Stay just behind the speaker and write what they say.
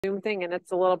Zoom thing, and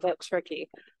it's a little bit tricky.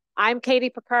 I'm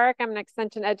Katie Pekarik. I'm an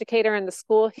extension educator in the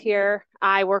school here.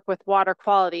 I work with water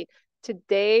quality.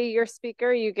 Today, your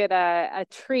speaker, you get a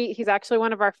treat. He's actually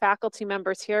one of our faculty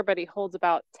members here, but he holds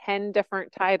about 10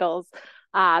 different titles.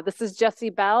 This is Jesse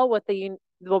Bell with the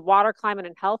Water, Climate,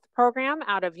 and Health program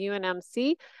out of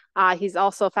UNMC. He's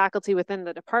also faculty within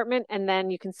the department, and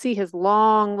then you can see his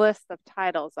long list of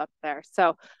titles up there.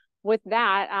 So with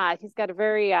that, he's got a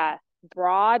very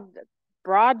broad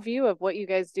view of what you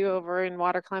guys do over in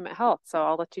water, climate, health. So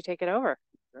I'll let you take it over.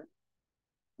 Sure.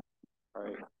 All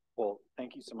right. Well,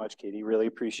 thank you so much, Katie. Really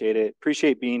appreciate it.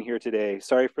 Appreciate being here today.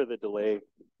 Sorry for the delay.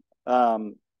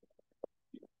 Put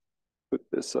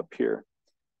this up here.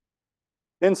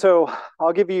 And so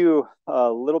I'll give you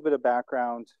a little bit of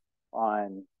background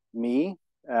on me.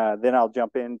 Then I'll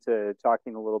jump into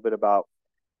talking a little bit about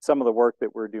some of the work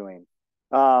that we're doing.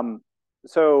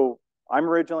 So I'm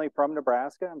originally from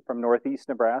Nebraska. I'm from Northeast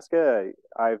Nebraska.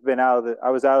 I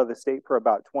was out of the state for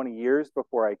about 20 years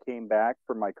before I came back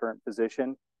for my current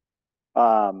position.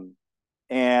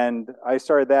 And I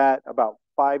started that about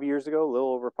 5 years ago, a little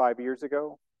over 5 years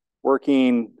ago,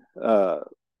 working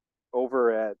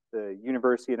over at the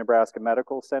University of Nebraska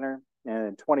Medical Center. And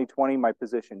in 2020, my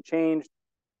position changed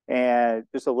and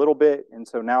just a little bit. And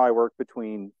so now I work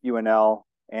between UNL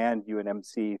and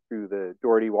UNMC through the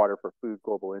Daugherty Water for Food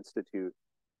Global Institute,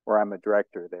 where I'm a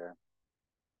director there.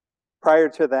 Prior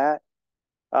to that,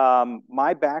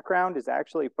 my background is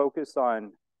actually focused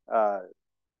on my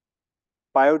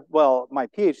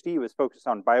PhD was focused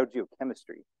on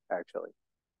biogeochemistry, actually.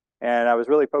 And I was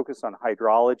really focused on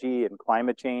hydrology and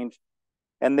climate change.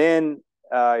 And then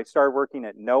I started working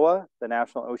at NOAA, the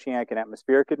National Oceanic and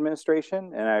Atmospheric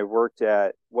Administration, and I worked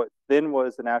at what then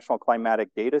was the National Climatic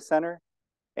Data Center.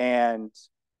 And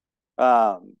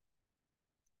then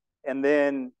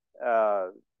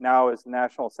now is the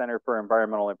National Center for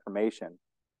Environmental Information.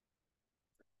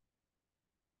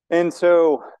 And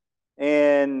so,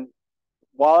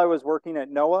 while I was working at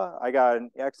NOAA, I got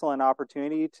an excellent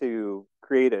opportunity to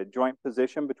create a joint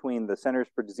position between the Centers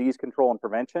for Disease Control and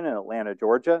Prevention in Atlanta,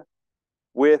 Georgia,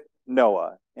 with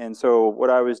NOAA. And so what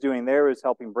I was doing there was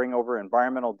helping bring over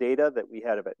environmental data that we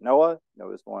had at NOAA.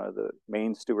 NOAA is one of the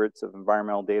main stewards of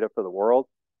environmental data for the world,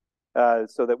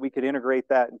 so that we could integrate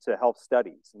that into health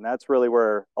studies. And that's really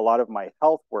where a lot of my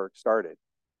health work started.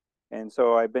 And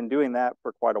so I've been doing that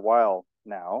for quite a while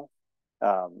now,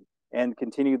 and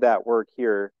continued that work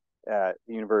here at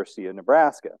the University of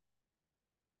Nebraska.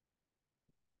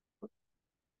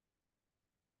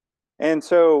 And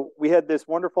so we had this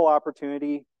wonderful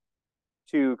opportunity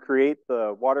to create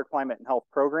the Water, Climate, and Health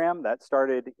program that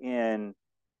started in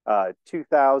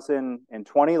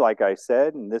 2020, like I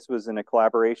said, and this was in a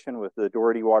collaboration with the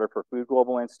Daugherty Water for Food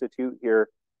Global Institute here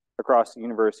across the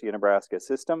University of Nebraska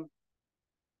system.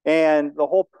 And the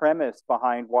whole premise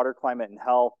behind Water, Climate, and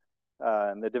Health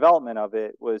and the development of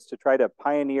it was to try to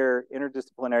pioneer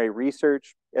interdisciplinary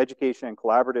research, education, and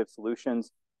collaborative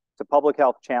solutions to public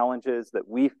health challenges that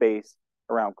we face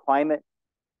around climate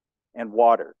and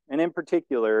water, and in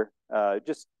particular,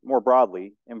 just more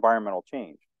broadly, environmental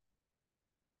change,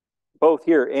 both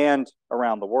here and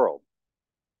around the world.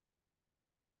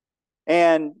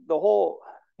 And the whole,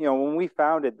 when we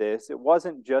founded this, it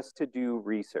wasn't just to do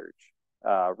research.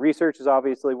 Research is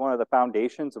obviously one of the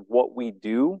foundations of what we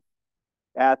do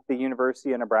at the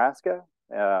University of Nebraska,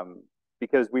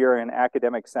 because we are an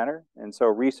academic center. And so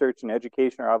research and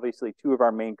education are obviously two of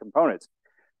our main components.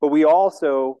 But we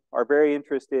also are very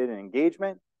interested in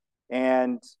engagement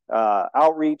and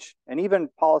outreach and even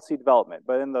policy development,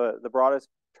 but in the broadest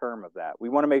term of that. We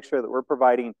want to make sure that we're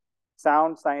providing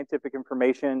sound scientific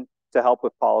information to help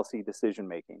with policy decision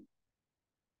making.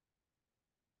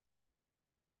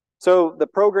 So the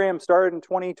program started in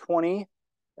 2020,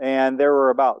 and there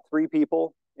were about 3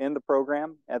 people in the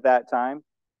program at that time.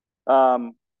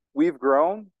 We've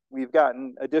grown. We've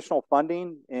gotten additional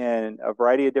funding in a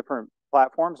variety of different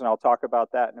platforms, and I'll talk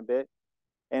about that in a bit.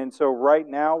 And so right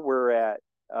now we're at,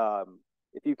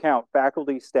 if you count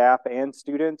faculty, staff, and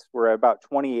students, we're at about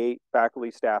 28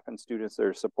 faculty, staff, and students that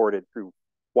are supported through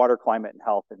Water, Climate, and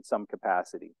Health in some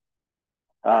capacity.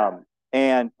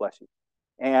 And bless you.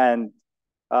 And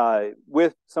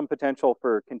with some potential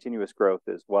for continuous growth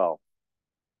as well.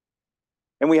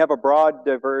 And we have a broad,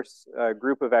 diverse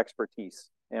group of expertise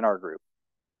in our group.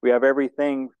 We have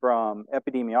everything from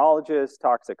epidemiologists,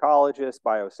 toxicologists,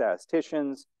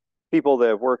 biostatisticians, people that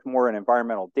have worked more in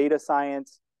environmental data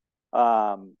science,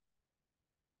 people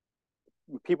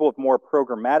with more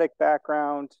programmatic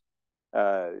background,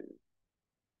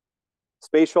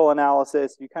 spatial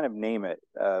analysis, you kind of name it.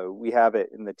 We have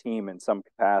it in the team in some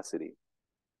capacity.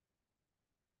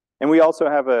 And we also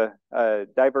have a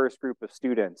diverse group of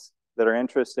students that are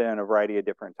interested in a variety of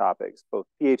different topics, both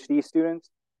PhD students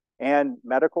and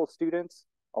medical students,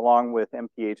 along with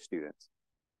MPH students.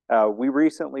 We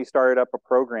recently started up a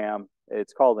program.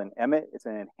 It's called an EMIT. It's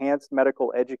an Enhanced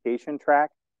Medical Education track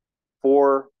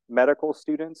for medical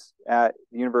students at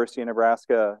the University of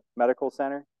Nebraska Medical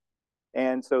Center.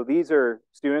 And so these are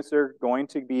students that are going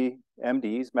to be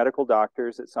MDs, medical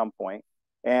doctors at some point.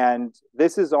 And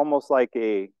this is almost like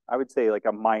I would say like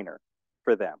a minor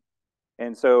for them.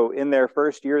 And so in their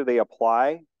first year, they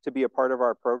apply to be a part of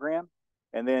our program.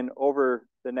 And then over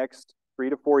the next 3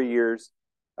 to 4 years,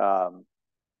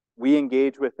 we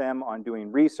engage with them on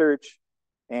doing research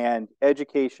and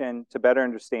education to better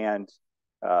understand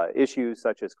issues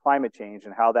such as climate change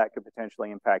and how that could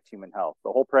potentially impact human health.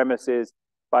 The whole premise is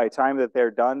by the time that they're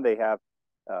done, they have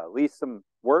at least some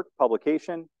work,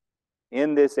 publication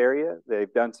in this area.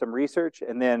 They've done some research,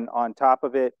 and then on top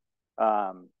of it,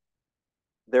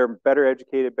 they're better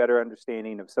educated, better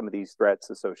understanding of some of these threats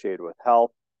associated with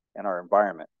health and our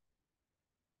environment.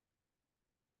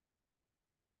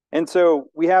 And so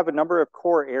we have a number of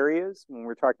core areas when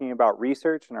we're talking about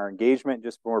research and our engagement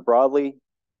just more broadly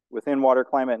within water,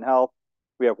 climate, and health.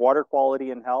 We have water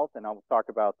quality and health, and I'll talk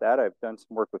about that. I've done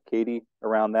some work with Katie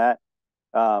around that.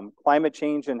 Climate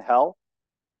change and health.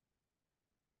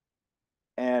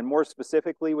 And more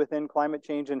specifically within climate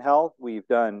change and health, we've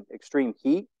done extreme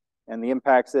heat and the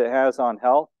impacts that it has on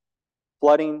health,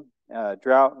 flooding,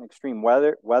 drought, and extreme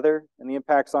weather and the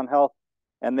impacts on health,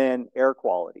 and then air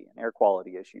quality and air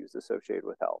quality issues associated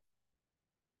with health.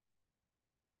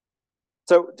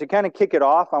 So to kind of kick it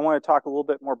off, I want to talk a little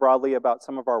bit more broadly about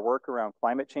some of our work around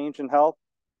climate change and health.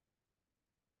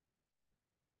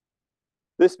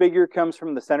 This figure comes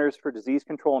from the Centers for Disease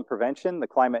Control and Prevention, the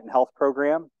Climate and Health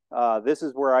Program. This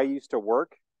is where I used to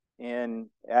work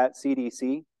at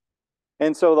CDC.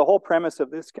 And so the whole premise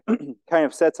of this kind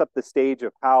of sets up the stage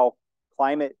of how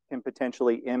climate can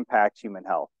potentially impact human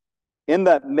health. In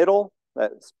the middle,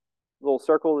 that little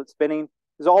circle that's spinning,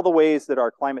 is all the ways that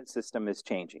our climate system is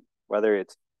changing, whether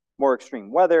it's more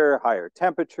extreme weather, higher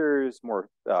temperatures, more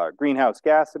greenhouse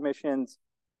gas emissions,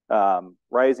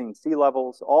 rising sea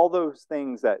levels, all those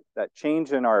things that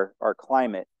change in our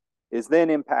climate is then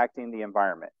impacting the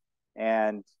environment.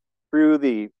 And through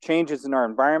the changes in our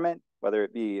environment, whether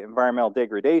it be environmental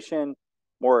degradation,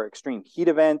 more extreme heat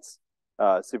events,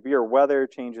 severe weather,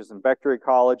 changes in vector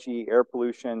ecology, air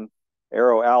pollution,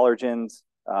 aeroallergens,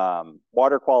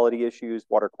 water quality issues,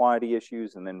 water quantity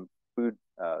issues, and then food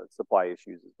supply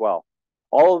issues as well.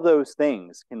 All of those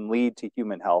things can lead to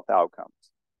human health outcomes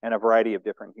and a variety of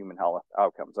different human health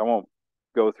outcomes. I won't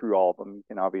go through all of them. You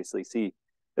can obviously see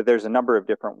that there's a number of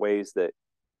different ways that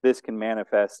this can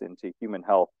manifest into human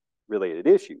health related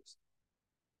issues.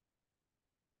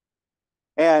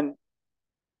 And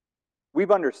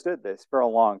we've understood this for a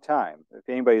long time. If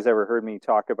anybody's ever heard me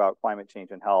talk about climate change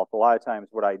and health, a lot of times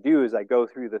what I do is I go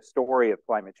through the story of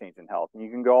climate change and health. And you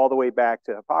can go all the way back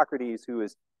to Hippocrates, who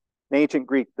is an ancient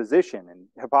Greek physician. And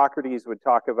Hippocrates would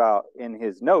talk about in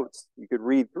his notes, you could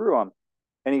read through them,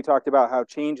 and he talked about how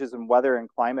changes in weather and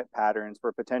climate patterns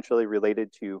were potentially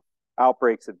related to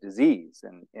outbreaks of disease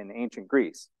in ancient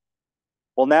Greece.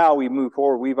 Well, now we move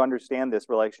forward, we've understand this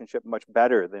relationship much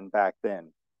better than back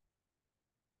then.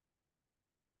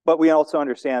 But we also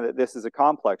understand that this is a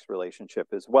complex relationship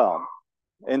as well.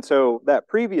 And so that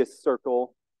previous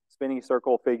circle, spinning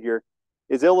circle figure,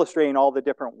 is illustrating all the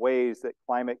different ways that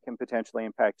climate can potentially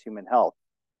impact human health.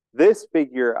 This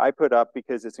figure I put up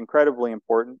because it's incredibly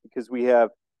important because we have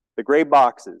the gray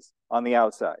boxes on the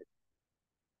outside.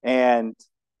 And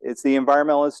it's the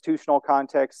environmental institutional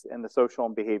context and the social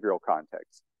and behavioral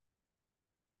context.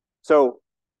 So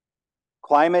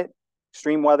climate,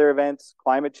 extreme weather events,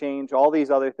 climate change, all these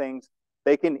other things,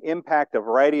 they can impact a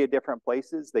variety of different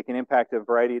places. They can impact a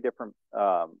variety of different,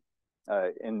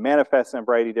 and manifest in a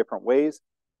variety of different ways.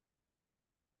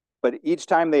 But each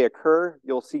time they occur,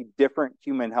 you'll see different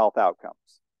human health outcomes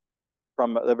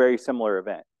from a very similar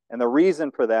event. And the reason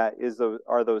for that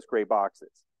are those gray boxes.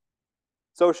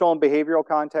 Social and behavioral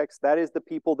context, that is the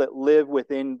people that live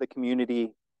within the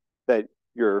community that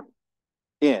you're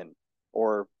in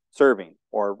or serving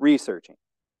or researching.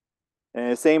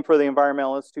 And the same for the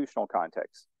environmental institutional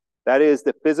context. That is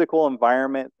the physical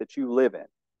environment that you live in.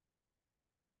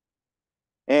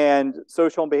 And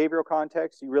social and behavioral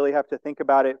context, you really have to think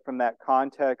about it from that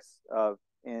context of,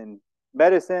 in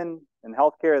medicine and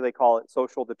healthcare, they call it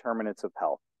social determinants of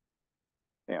health.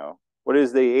 You know, what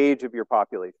is the age of your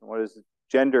population? What is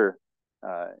gender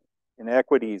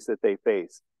inequities that they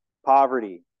face?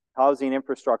 Poverty, housing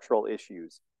infrastructural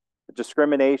issues,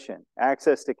 discrimination,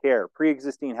 access to care,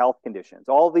 pre-existing health conditions,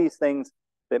 all these things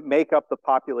that make up the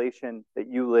population that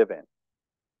you live in.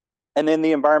 And then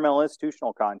the environmental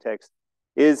institutional context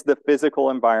is the physical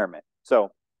environment.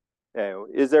 So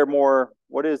is there more,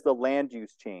 what is the land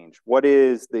use change? What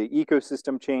is the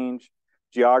ecosystem change,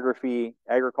 geography,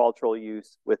 agricultural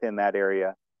use within that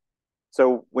area?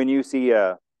 So when you see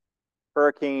a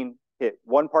hurricane hit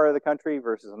one part of the country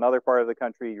versus another part of the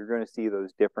country, you're going to see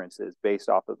those differences based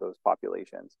off of those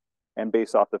populations and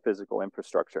based off the physical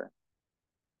infrastructure.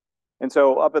 And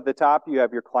so up at the top, you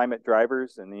have your climate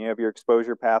drivers, and then you have your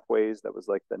exposure pathways. That was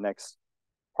like the next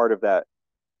part of that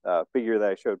figure that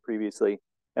I showed previously.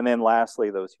 And then lastly,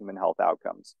 those human health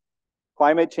outcomes.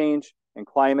 Climate change and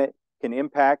climate can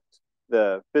impact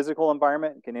the physical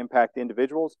environment, can impact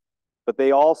individuals, but they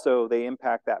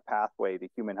impact that pathway to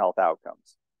human health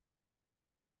outcomes.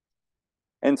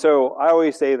 And so I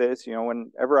always say this,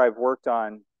 whenever I've worked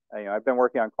on, I've been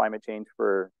working on climate change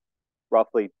for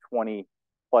roughly 20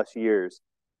 plus years.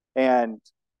 And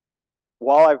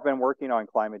while I've been working on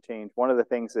climate change, one of the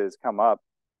things that has come up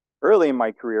early in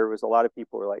my career was a lot of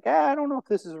people were like, I don't know if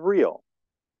this is real.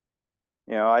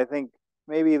 I think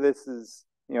maybe this is,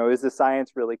 is the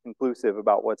science really conclusive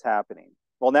about what's happening?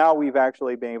 Well, now we've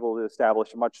actually been able to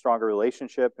establish a much stronger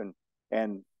relationship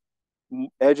and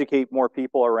educate more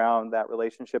people around that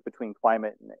relationship between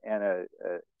climate and a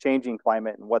changing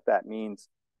climate and what that means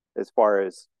as far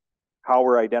as how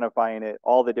we're identifying it,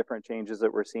 all the different changes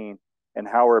that we're seeing, and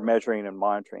how we're measuring and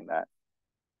monitoring that.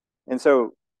 And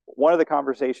so one of the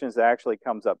conversations that actually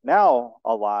comes up now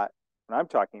a lot when I'm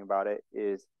talking about it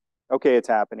is, okay, it's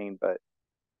happening, but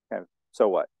kind of, so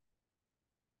what?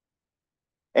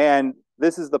 And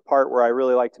this is the part where I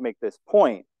really like to make this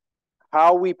point.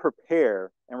 How we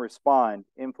prepare and respond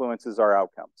influences our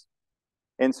outcomes.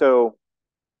 And so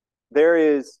there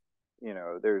is, you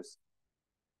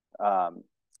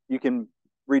can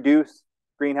reduce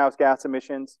greenhouse gas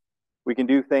emissions. We can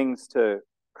do things to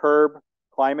curb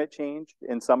climate change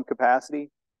in some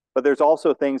capacity, but there's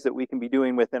also things that we can be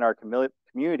doing within our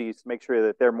communities to make sure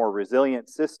that they're more resilient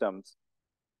systems.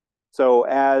 So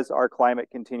as our climate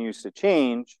continues to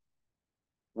change,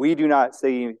 we do not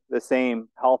see the same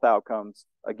health outcomes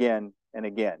again and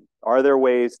again. Are there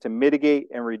ways to mitigate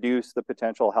and reduce the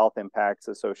potential health impacts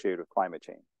associated with climate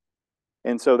change?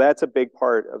 And so that's a big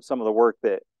part of some of the work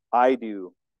that I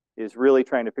do, is really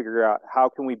trying to figure out how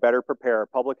can we better prepare our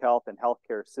public health and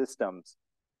healthcare systems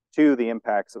to the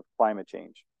impacts of climate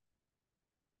change.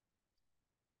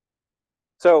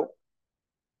 So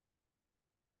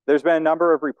there's been a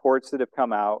number of reports that have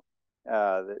come out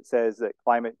that says that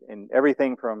climate, and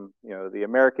everything from the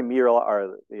American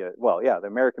the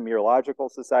American Meteorological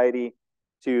Society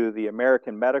to the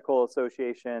American Medical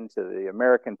Association to the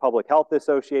American Public Health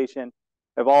Association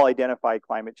have all identified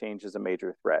climate change as a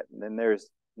major threat. And then there's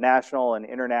national and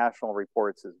international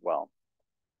reports as well.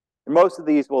 And most of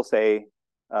these will say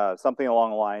something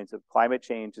along the lines of climate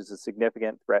change is a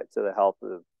significant threat to the health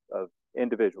of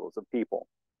individuals, of people,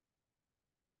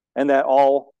 and that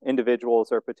all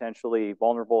individuals are potentially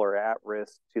vulnerable or at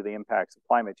risk to the impacts of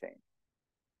climate change.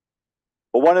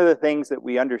 But one of the things that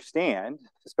we understand,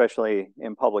 especially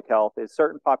in public health, is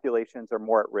certain populations are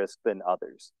more at risk than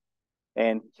others.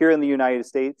 And here in the United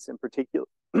States, in particular,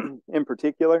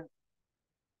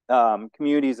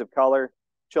 communities of color,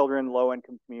 children,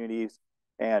 low-income communities,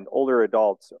 and older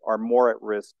adults are more at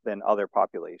risk than other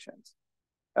populations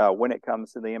when it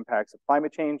comes to the impacts of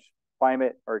climate change,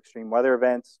 climate or extreme weather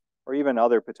events, or even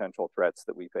other potential threats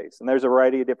that we face. And there's a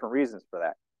variety of different reasons for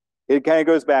that. It kind of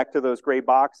goes back to those gray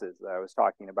boxes that I was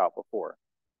talking about before.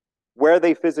 Where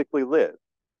they physically live,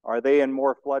 are they in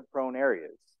more flood-prone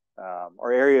areas,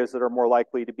 or areas that are more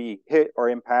likely to be hit or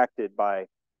impacted by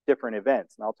different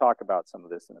events? And I'll talk about some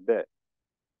of this in a bit.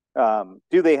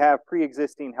 Do they have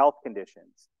pre-existing health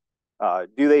conditions?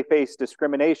 Do they face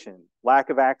discrimination, lack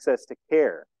of access to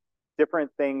care,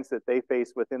 different things that they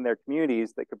face within their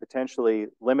communities that could potentially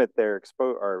limit their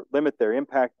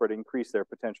impact, but increase their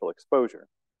potential exposure?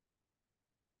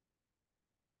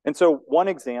 And so one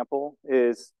example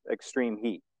is extreme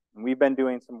heat. And we've been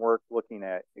doing some work looking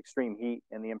at extreme heat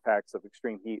and the impacts of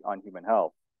extreme heat on human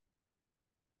health.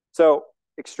 So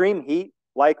extreme heat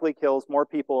likely kills more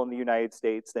people in the United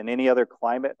States than any other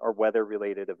climate or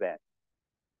weather-related event.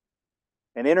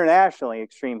 And internationally,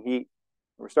 extreme heat,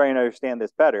 we're starting to understand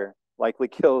this better, likely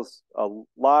kills a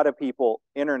lot of people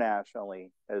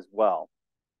internationally as well.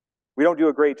 We don't do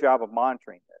a great job of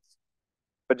monitoring this.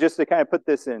 But just to kind of put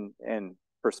this in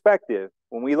perspective,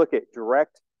 when we look at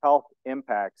direct health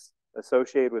impacts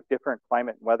associated with different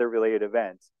climate and weather-related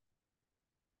events,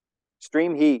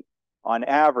 extreme heat on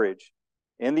average,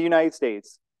 in the United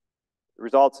States,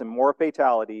 results in more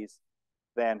fatalities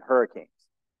than hurricanes,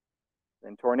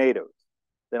 than tornadoes,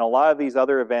 than a lot of these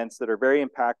other events that are very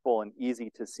impactful and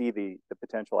easy to see the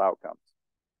potential outcomes.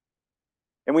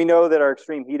 And we know that our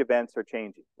extreme heat events are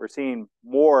changing. We're seeing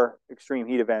more extreme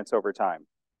heat events over time.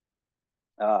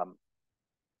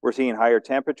 We're seeing higher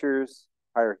temperatures,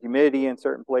 higher humidity in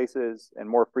certain places, and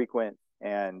more frequent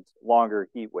and longer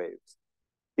heat waves.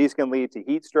 These can lead to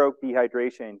heat stroke,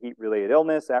 dehydration, and heat-related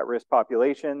illness. At-risk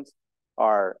populations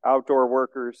are outdoor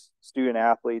workers, student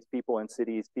athletes, people in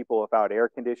cities, people without air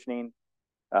conditioning,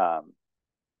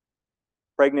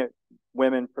 pregnant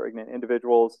women, pregnant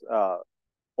individuals,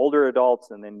 older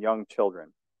adults, and then young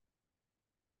children.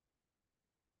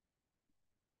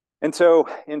 And so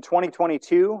in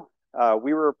 2022,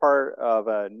 we were a part of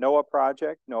a NOAA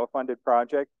project, NOAA-funded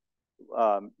project,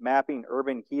 mapping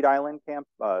urban heat island camp.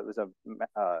 It was a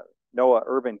NOAA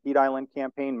urban heat island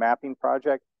campaign mapping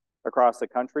project across the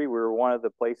country. We were one of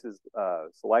the places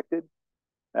selected.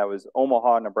 That was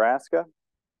Omaha, Nebraska.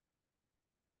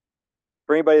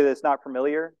 For anybody that's not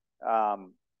familiar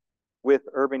with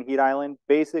urban heat island,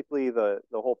 basically the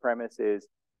whole premise is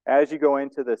as you go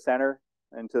into the center,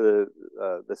 into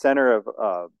the center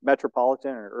of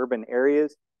metropolitan or urban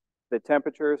areas, the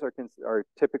temperatures are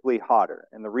typically hotter.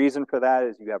 And the reason for that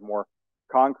is you have more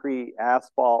concrete,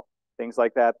 asphalt, things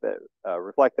like that that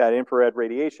reflect that infrared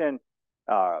radiation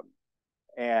or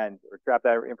trap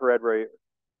that infrared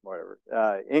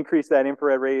increase that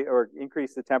infrared or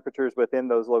increase the temperatures within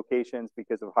those locations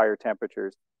because of higher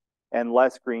temperatures, and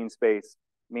less green space,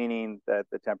 meaning that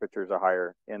the temperatures are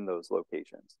higher in those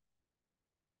locations.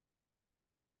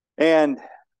 And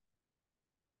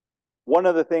one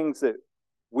of the things that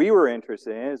we were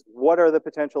interested in is what are the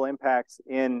potential impacts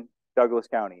in Douglas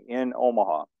County, in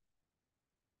Omaha?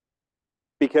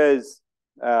 Because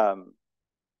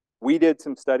we did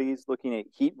some studies looking at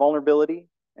heat vulnerability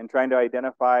and trying to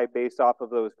identify, based off of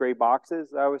those gray boxes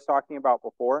that I was talking about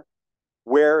before,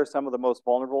 where are some of the most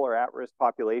vulnerable or at-risk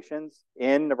populations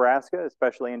in Nebraska,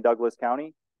 especially in Douglas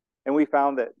County. And we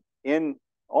found that in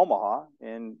Omaha,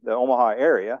 in the Omaha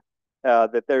area,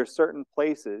 that there's certain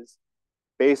places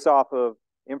based off of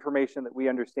information that we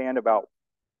understand about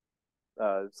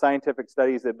scientific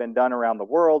studies that have been done around the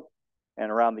world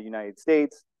and around the United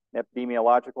States,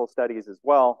 epidemiological studies as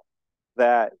well,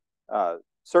 that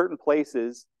certain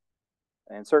places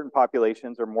and certain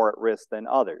populations are more at risk than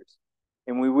others.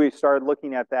 And when we started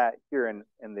looking at that here in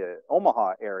the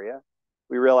Omaha area,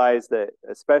 we realized that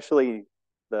especially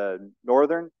the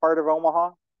northern part of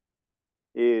Omaha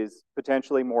is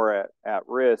potentially more at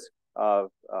risk of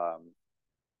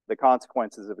the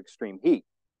consequences of extreme heat.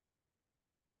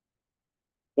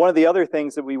 One of the other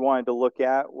things that we wanted to look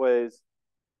at was,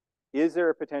 is there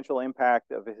a potential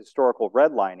impact of a historical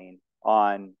redlining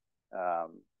on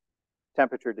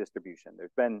temperature distribution?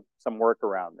 There's been some work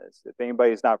around this. If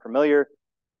anybody's not familiar,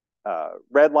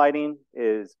 redlining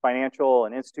is financial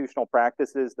and institutional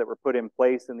practices that were put in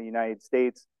place in the United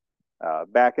States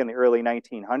back in the early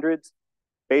 1900s.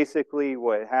 Basically,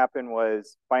 what happened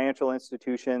was financial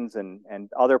institutions and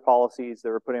other policies that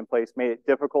were put in place made it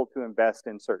difficult to invest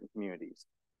in certain communities.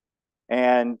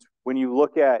 And when you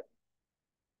look at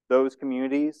those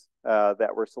communities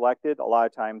that were selected, a lot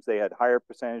of times they had higher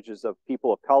percentages of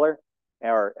people of color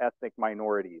or ethnic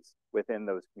minorities within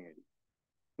those communities.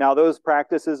 Now, those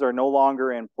practices are no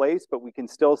longer in place, but we can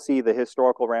still see the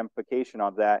historical ramification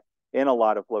of that in a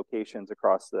lot of locations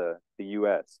across the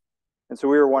U.S. And so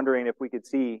we were wondering if we could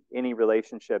see any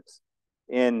relationships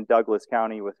in Douglas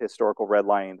County with historical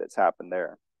redlining that's happened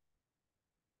there.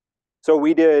 So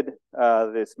we did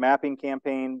this mapping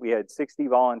campaign. We had 60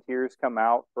 volunteers come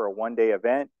out for a one-day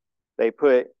event. They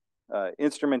put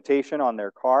instrumentation on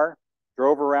their car,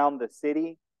 drove around the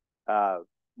city,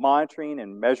 monitoring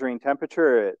and measuring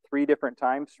temperature at 3 different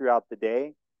times throughout the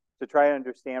day to try to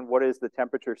understand what is the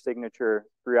temperature signature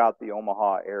throughout the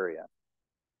Omaha area.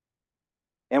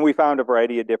 And we found a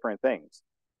variety of different things.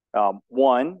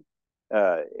 One,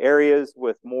 areas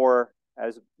with more,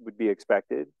 as would be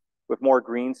expected, with more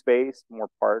green space, more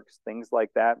parks, things like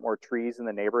that, more trees in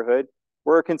the neighborhood,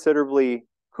 were considerably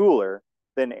cooler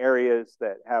than areas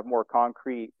that have more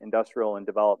concrete, industrial, and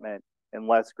development and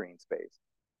less green space.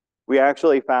 We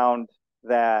actually found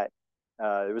that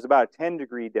there was about a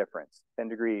 10-degree difference,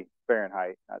 10-degree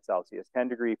Fahrenheit, not Celsius,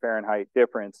 10-degree Fahrenheit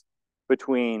difference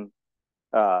between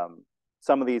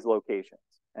some of these locations.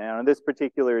 And on this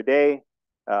particular day,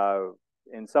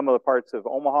 in some of the parts of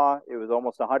Omaha, it was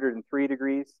almost 103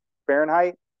 degrees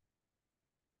Fahrenheit,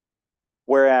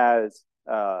 whereas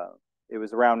it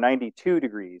was around 92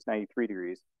 degrees, 93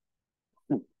 degrees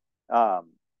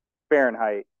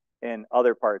Fahrenheit in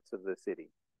other parts of the city.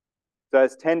 So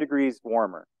that's 10 degrees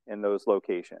warmer in those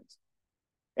locations.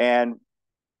 And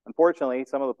unfortunately,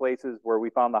 some of the places where we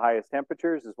found the highest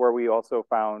temperatures is where we also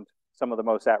found some of the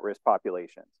most at-risk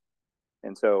populations.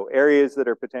 And so areas that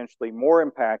are potentially more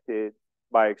impacted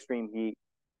by extreme heat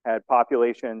had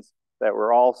populations that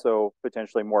were also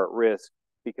potentially more at risk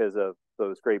because of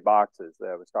those gray boxes that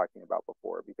I was talking about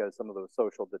before, because some of those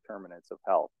social determinants of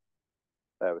health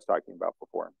that I was talking about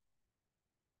before.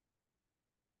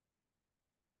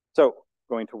 So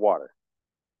going to water.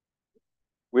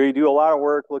 We do a lot of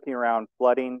work looking around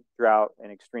flooding, drought,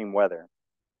 and extreme weather.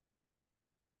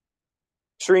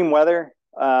 Extreme weather,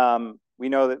 we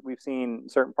know that we've seen in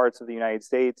certain parts of the United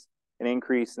States an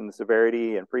increase in the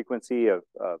severity and frequency of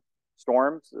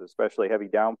storms, especially heavy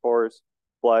downpours,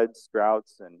 floods,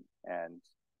 droughts, and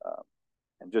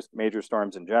just major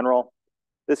storms in general.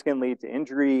 This can lead to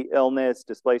injury, illness,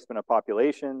 displacement of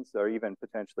populations, or even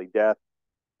potentially death.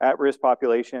 At-risk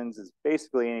populations is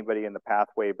basically anybody in the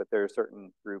pathway, but there are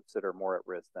certain groups that are more at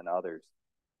risk than others.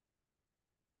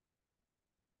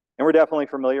 And we're definitely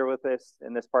familiar with this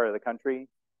in this part of the country.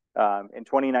 In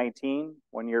 2019,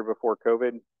 1 year before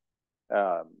COVID,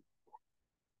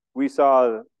 we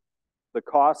saw the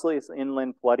costliest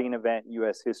inland flooding event in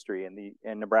U.S. history,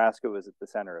 and Nebraska was at the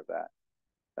center of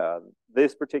that.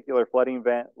 This particular flooding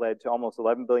event led to almost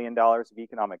 $11 billion of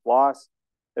economic loss.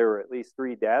 There were at least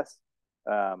 3 deaths.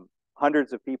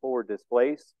 Hundreds of people were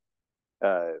displaced.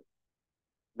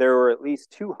 There were at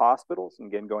least 2 hospitals, and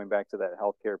again, going back to that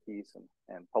healthcare piece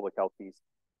and public health piece,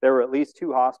 there were at least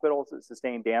 2 hospitals that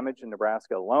sustained damage in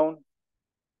Nebraska alone,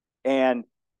 and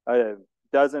a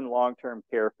dozen long-term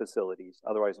care facilities,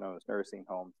 otherwise known as nursing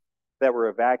homes, that were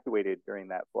evacuated during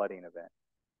that flooding event.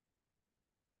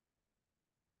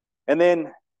 And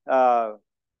then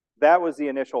that was the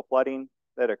initial flooding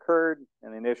that occurred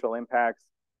and the initial impacts,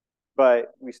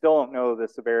 but we still don't know the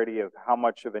severity of how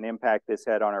much of an impact this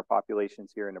had on our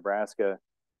populations here in Nebraska,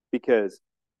 because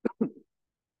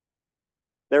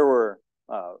there were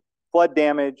flood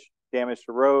damage to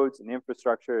roads and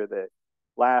infrastructure that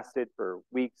lasted for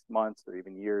weeks, months, or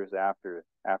even years after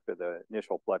the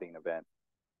initial flooding event.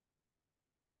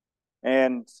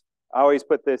 And I always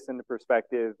put this into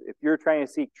perspective. If you're trying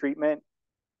to seek treatment,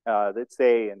 let's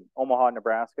say in Omaha,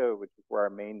 Nebraska, which is where our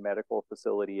main medical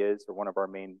facility is, or one of our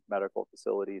main medical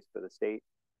facilities for the state,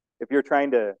 if you're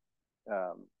trying to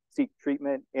seek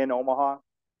treatment in Omaha,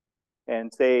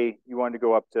 and say you wanted to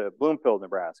go up to Bloomfield,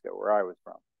 Nebraska, where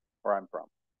I'm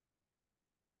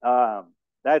from,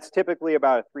 that's typically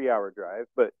about a 3-hour drive.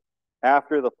 But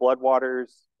after the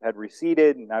floodwaters had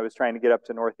receded and I was trying to get up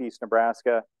to northeast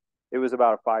Nebraska, it was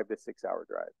about a 5 to 6 hour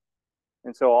drive.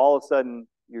 And so all of a sudden,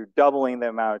 you're doubling the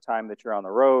amount of time that you're on the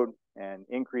road and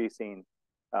increasing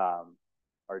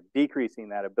or decreasing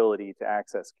that ability to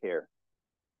access care.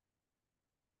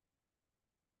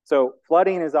 So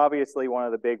flooding is obviously one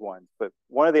of the big ones, but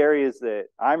one of the areas that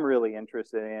I'm really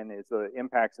interested in is the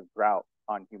impacts of drought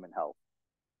on human health.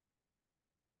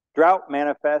 Drought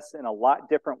manifests in a lot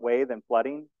different way than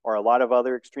flooding or a lot of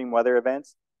other extreme weather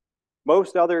events.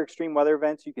 Most other extreme weather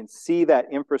events, you can see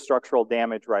that infrastructural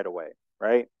damage right away,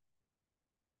 right?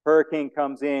 Hurricane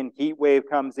comes in, heat wave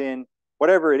comes in,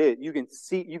 whatever it is, you can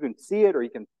see it or you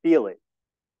can feel it.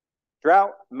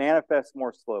 Drought manifests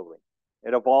more slowly.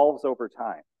 It evolves over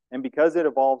time. And because it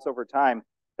evolves over time,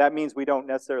 that means we don't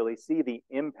necessarily see the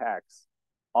impacts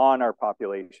on our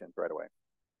populations right away.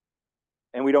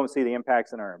 And we don't see the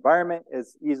impacts in our environment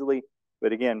as easily,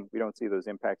 but again, we don't see those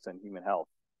impacts on human health.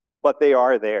 But they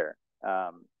are there.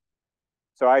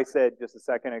 So I said just a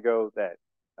second ago that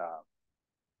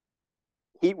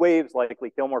heat waves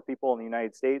likely kill more people in the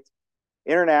United States.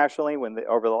 Internationally,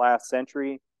 over the last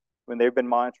century, when they've been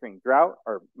monitoring drought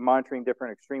or monitoring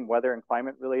different extreme weather and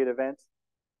climate-related events,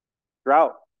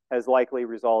 drought has likely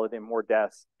resulted in more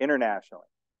deaths internationally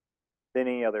than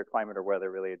any other climate or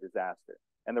weather-related disaster.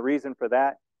 And the reason for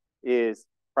that is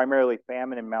primarily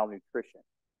famine and malnutrition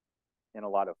in a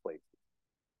lot of places.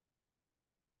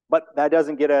 But that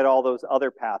doesn't get at all those other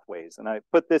pathways. And I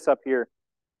put this up here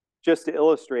just to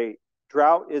illustrate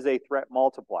drought is a threat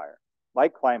multiplier,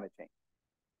 like climate change.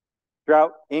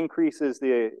 Drought increases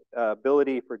the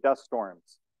ability for dust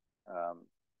storms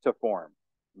to form,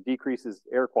 decreases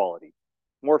air quality,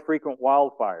 more frequent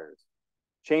wildfires,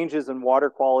 changes in water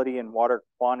quality and water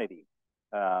quantity,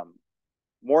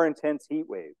 more intense heat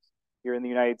waves. Here in the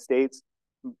United States,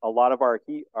 a lot of our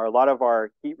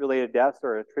heat-related deaths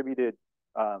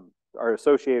are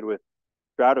associated with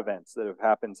drought events that have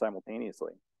happened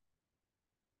simultaneously.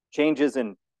 Changes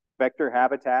in vector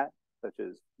habitat such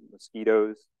as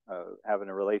mosquitoes having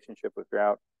a relationship with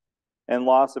drought, and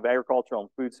loss of agricultural and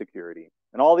food security.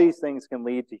 And all these things can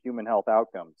lead to human health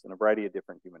outcomes and a variety of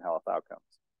different human health outcomes.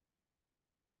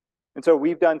 And so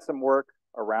we've done some work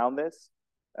around this.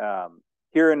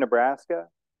 Here in Nebraska,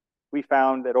 we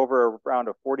found that over around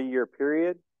a 40-year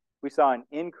period, we saw an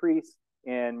increase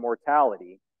in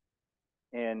mortality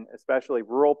in especially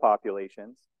rural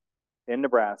populations in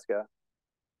Nebraska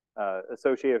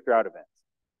associated with drought events.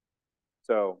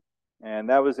 So, and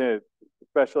that was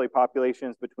especially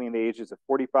populations between the ages of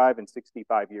 45 and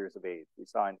 65 years of age. We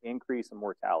saw an increase in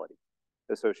mortality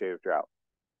associated with drought.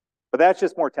 But that's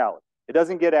just mortality. It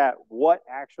doesn't get at what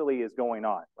actually is going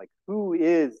on, like who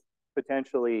is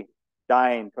potentially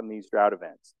dying from these drought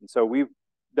events. And so we've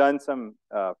done some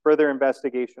further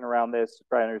investigation around this to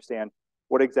try to understand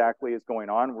what exactly is going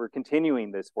on. We're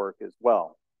continuing this work as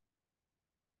well.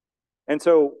 And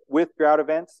so with drought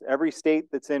events, every state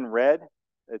that's in red,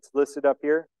 it's listed up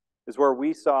here, is where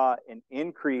we saw an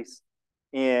increase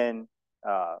in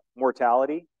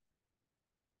mortality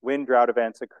when drought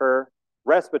events occur,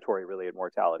 respiratory-related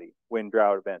mortality when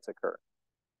drought events occur.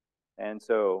 And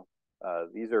so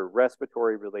these are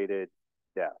respiratory-related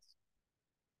deaths.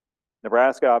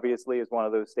 Nebraska, obviously, is one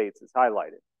of those states that's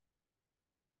highlighted.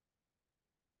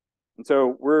 And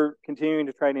so we're continuing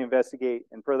to try to investigate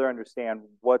and further understand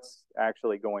what's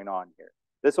actually going on here.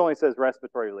 This only says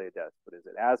respiratory-related deaths, but is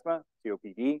it asthma,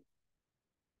 COPD?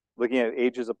 Looking at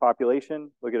ages of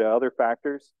population, look at other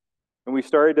factors. And we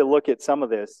started to look at some of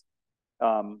this.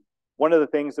 One of the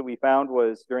things that we found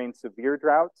was during severe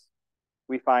droughts,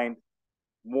 we find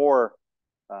more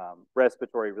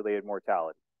respiratory-related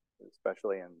mortality,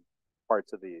 especially in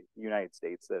parts of the United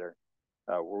States that are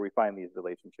where we find these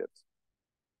relationships.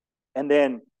 And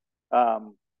then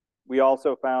we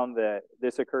also found that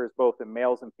this occurs both in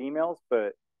males and females,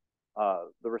 but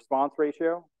the response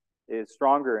ratio is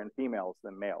stronger in females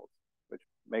than males, which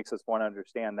makes us want to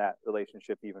understand that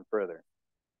relationship even further.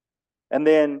 And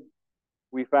then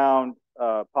we found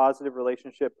a positive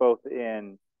relationship both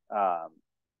in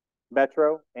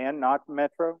metro and not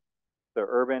metro, the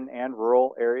urban and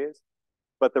rural areas,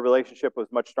 but the relationship was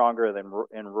much stronger than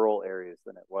in rural areas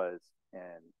than it was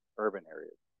in urban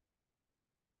areas.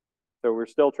 So we're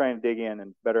still trying to dig in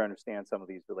and better understand some of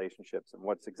these relationships and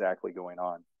what's exactly going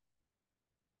on.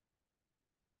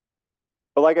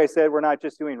 But like I said, we're not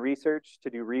just doing research to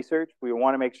do research. We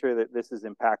want to make sure that this is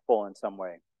impactful in some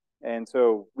way. And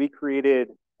so we created,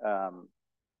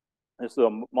 this is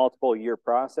a multiple year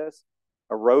process,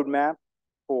 a roadmap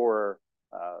for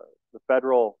the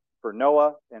federal, for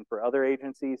NOAA and for other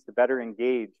agencies to better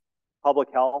engage public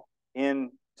health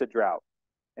into drought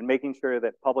and making sure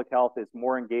that public health is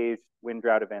more engaged when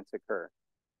drought events occur.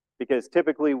 Because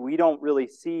typically we don't really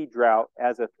see drought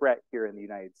as a threat here in the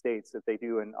United States that they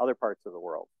do in other parts of the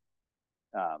world.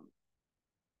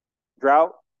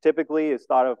 Drought typically is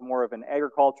thought of more of an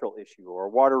agricultural issue or a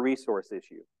water resource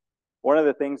issue. One of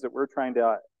the things that we're trying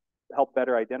to help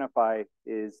better identify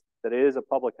is that it is a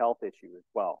public health issue as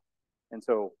well. And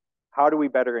so how do we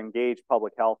better engage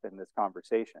public health in this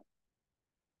conversation?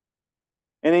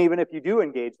 And even if you do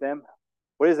engage them,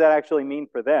 what does that actually mean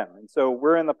for them? And so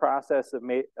we're in the process of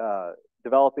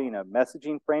developing a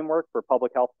messaging framework for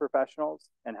public health professionals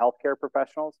and healthcare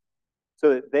professionals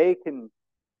so that they can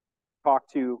talk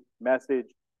to, message,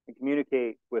 and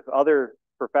communicate with other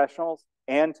professionals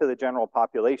and to the general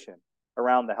population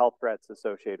around the health threats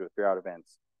associated with drought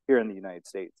events here in the United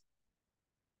States.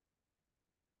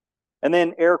 And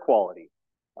then air quality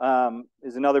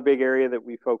is another big area that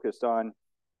we focused on.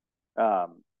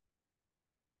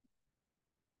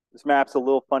 This map's a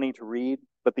little funny to read,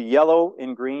 but the yellow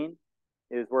and green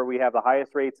is where we have the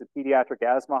highest rates of pediatric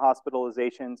asthma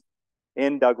hospitalizations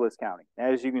in Douglas County.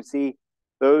 And as you can see,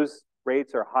 those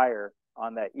rates are higher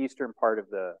on that eastern part of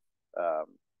the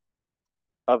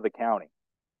county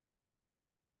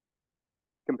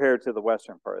compared to the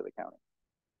western part of the county.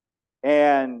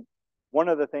 And one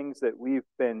of the things that we've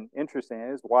been interested in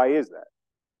is why is that?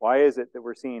 Why is it that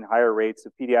we're seeing higher rates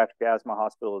of pediatric asthma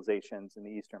hospitalizations in the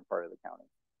eastern part of the county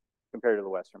compared to the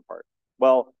western part?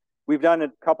 Well, we've done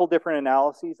a couple different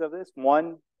analyses of this.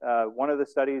 One of the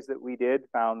studies that we did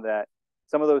found that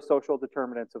some of those social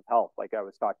determinants of health, like I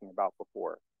was talking about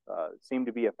before, seem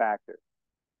to be a factor.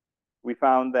 We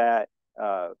found that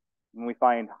when we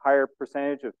find higher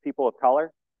percentage of people of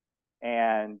color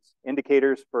and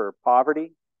indicators for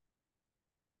poverty,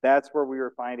 that's where we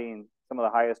were finding some of the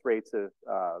highest rates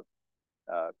of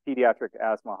pediatric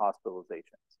asthma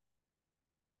hospitalizations.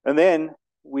 And then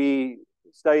we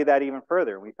studied that even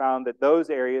further. We found that those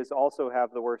areas also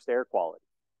have the worst air quality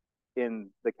in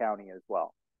the county as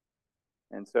well.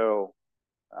 And so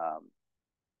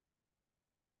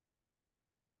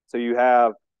you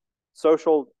have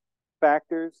social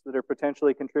factors that are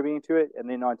potentially contributing to it, and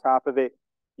then on top of it,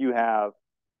 you have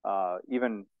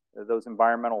even those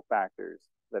environmental factors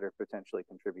that are potentially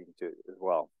contributing to it as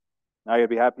well. Now, I'd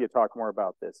be happy to talk more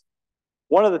about this.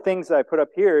 One of the things that I put up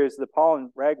here is the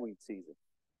pollen ragweed season.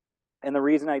 And the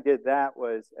reason I did that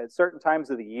was at certain times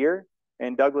of the year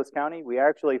in Douglas County, we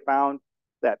actually found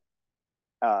that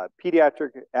pediatric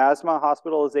asthma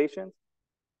hospitalizations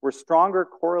were stronger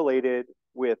correlated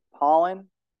with pollen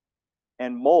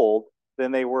and mold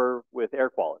than they were with air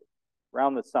quality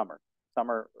around the summer,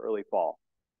 early fall.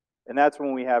 And that's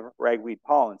when we have ragweed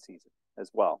pollen season as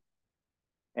well.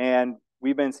 And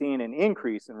we've been seeing an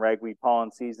increase in ragweed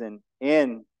pollen season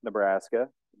in Nebraska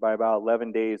by about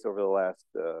 11 days over the last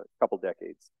couple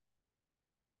decades.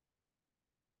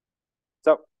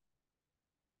 So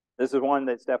this is one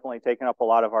that's definitely taken up a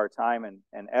lot of our time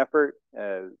and effort,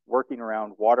 working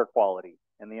around water quality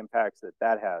and the impacts that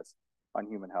that has on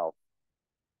human health.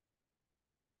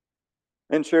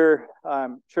 And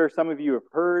I'm sure some of you have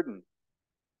heard and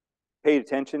paid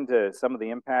attention to some of the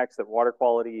impacts that water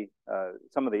quality,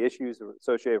 some of the issues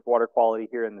associated with water quality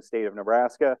here in the state of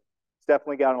Nebraska. It's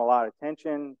definitely gotten a lot of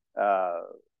attention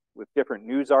with different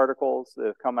news articles that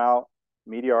have come out,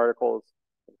 media articles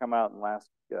that have come out in the last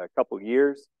couple of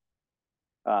years.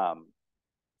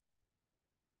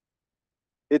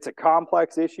 It's a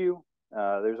complex issue.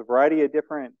 There's a variety of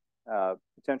different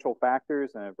potential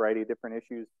factors and a variety of different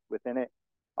issues within it.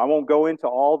 I won't go into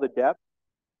all the depth.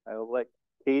 I will let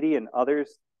Katie and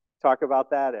others talk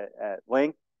about that at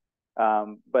length.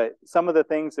 But some of the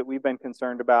things that we've been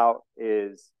concerned about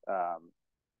is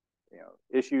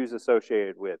issues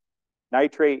associated with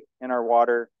nitrate in our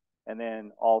water, and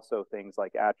then also things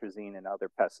like atrazine and other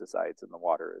pesticides in the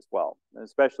water as well,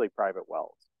 especially private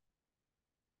wells.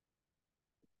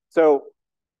 So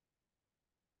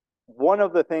one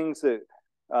of the things that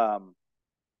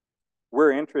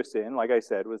we're interested in, like I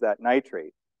said, was that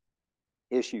nitrate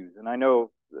issues. And I know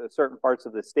certain parts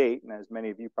of the state, and as many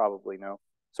of you probably know,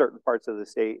 certain parts of the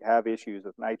state have issues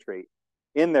with nitrate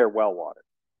in their well water.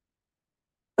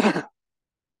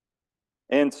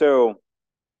 And so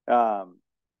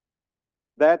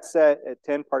that's set at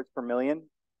 10 parts per million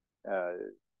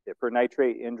for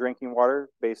nitrate in drinking water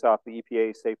based off the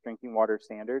EPA Safe Drinking Water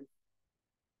Standard.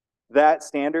 That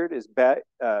standard is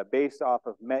based off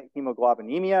of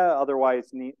methemoglobinemia,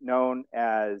 otherwise known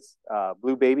as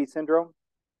blue baby syndrome.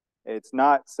 It's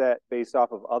not set based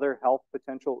off of other health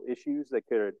potential issues that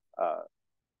could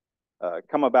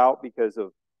come about because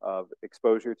of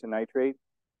exposure to nitrate.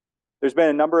 There's been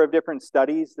a number of different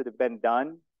studies that have been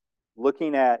done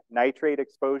looking at nitrate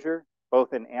exposure,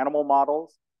 both in animal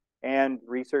models and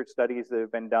research studies that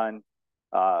have been done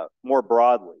more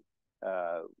broadly,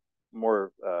 as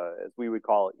we would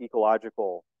call it,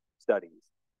 ecological studies,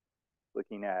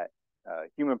 looking at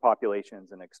human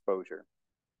populations and exposure.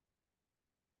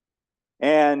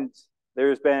 And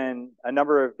there's been a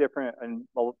number of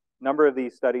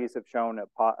these studies have shown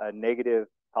a negative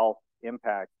health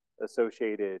impact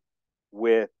associated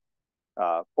with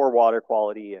poor water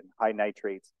quality and high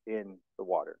nitrates in the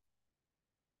water.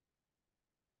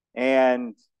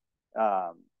 And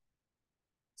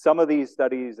some of these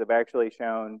studies have actually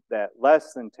shown that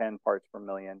less than 10 parts per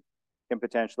million can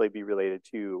potentially be related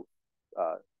to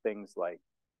things like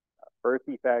birth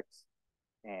defects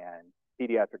and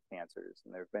pediatric cancers,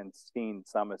 and there have been seen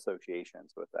some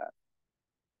associations with that.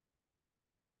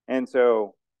 And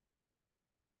so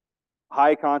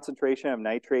high concentration of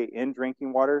nitrate in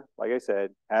drinking water, like I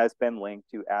said, has been linked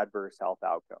to adverse health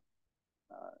outcomes.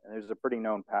 And there's a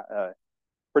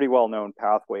pretty well-known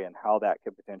pathway in how that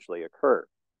could potentially occur.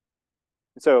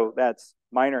 So that's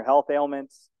minor health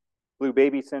ailments, blue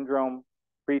baby syndrome,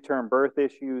 preterm birth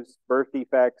issues, birth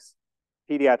defects,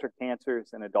 pediatric cancers,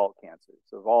 and adult cancers.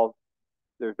 So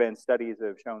there's been studies that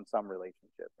have shown some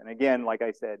relationship. And again, like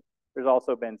I said, there's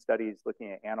also been studies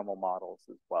looking at animal models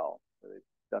as well. So they've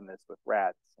done this with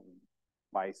rats and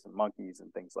mice and monkeys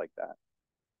and things like that.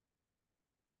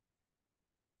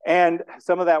 And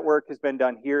some of that work has been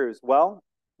done here as well.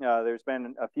 There's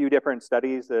been a few different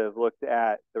studies that have looked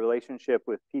at the relationship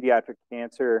with pediatric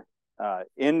cancer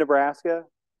in Nebraska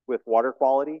with water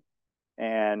quality.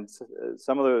 And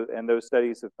those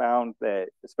studies have found that,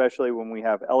 especially when we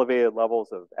have elevated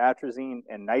levels of atrazine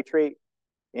and nitrate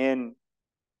in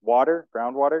water,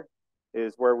 groundwater,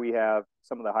 is where we have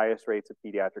some of the highest rates of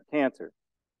pediatric cancer.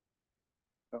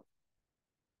 So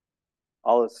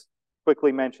I'll just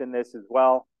quickly mention this as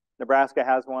well. Nebraska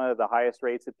has one of the highest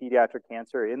rates of pediatric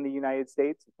cancer in the United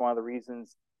States. It's one of the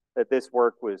reasons that this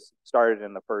work was started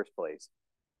in the first place.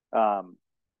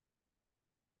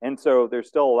 And so there's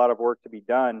still a lot of work to be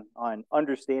done on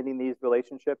understanding these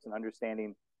relationships and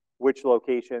understanding which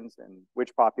locations and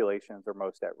which populations are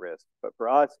most at risk. But for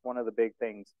us, one of the big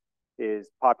things is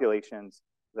populations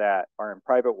that are in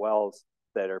private wells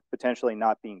that are potentially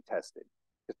not being tested.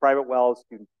 Because private wells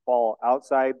can fall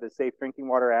outside the Safe Drinking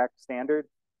Water Act standard.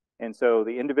 And so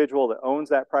the individual that owns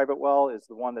that private well is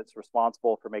the one that's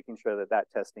responsible for making sure that that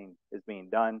testing is being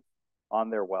done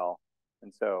on their well.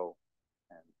 And so,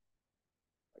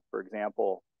 for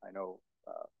example, I know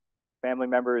family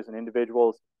members and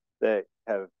individuals that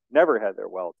have never had their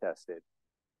well tested.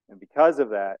 And because of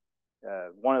that,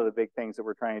 one of the big things that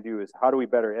we're trying to do is how do we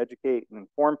better educate and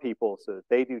inform people so that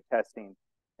they do testing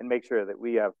and make sure that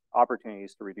we have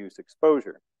opportunities to reduce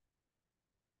exposure.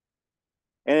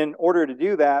 And in order to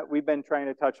do that, we've been trying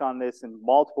to touch on this in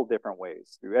multiple different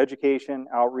ways through education,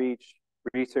 outreach,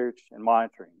 research, and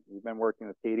monitoring. We've been working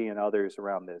with Katie and others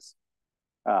around this.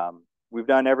 We've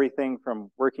done everything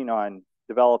from working on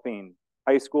developing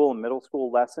high school and middle school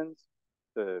lessons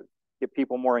to get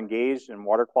people more engaged in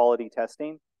water quality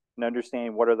testing and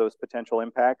understanding what are those potential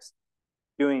impacts.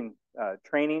 Doing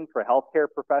training for healthcare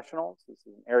professionals. This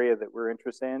is an area that we're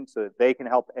interested in so that they can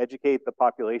help educate the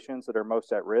populations that are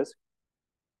most at risk.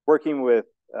 Working with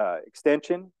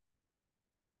extension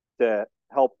to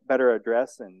help better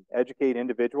address and educate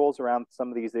individuals around some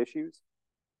of these issues.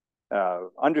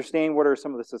 Understanding what are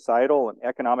some of the societal and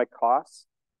economic costs.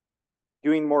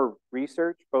 Doing more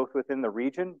research, both within the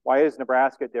region. Why is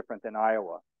Nebraska different than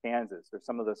Iowa, Kansas, or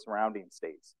some of the surrounding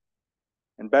states?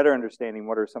 And better understanding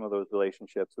what are some of those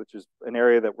relationships, which is an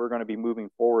area that we're going to be moving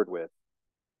forward with.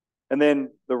 And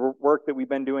then the work that we've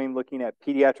been doing looking at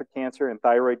pediatric cancer and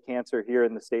thyroid cancer here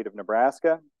in the state of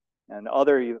Nebraska and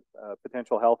other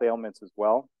potential health ailments as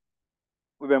well.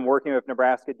 We've been working with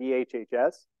Nebraska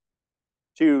DHHS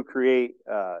to create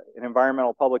an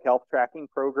environmental public health tracking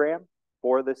program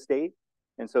for the state.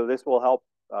 And so this will help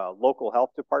local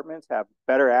health departments have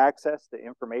better access to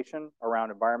information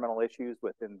around environmental issues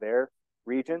within their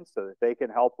region so that they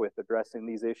can help with addressing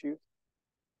these issues.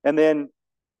 And then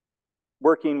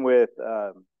working with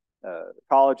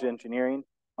college engineering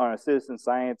on a citizen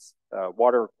science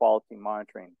water quality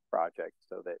monitoring project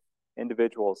so that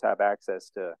individuals have access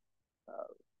to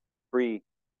free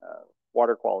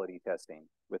water quality testing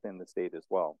within the state as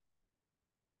well.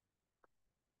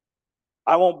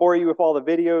 I won't bore you with all the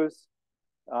videos.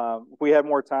 If we had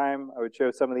more time, I would show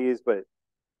some of these, but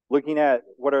looking at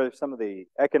what are some of the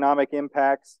economic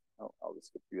impacts, I'll just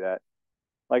skip through that.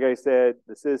 Like I said,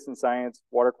 the Citizen Science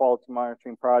Water Quality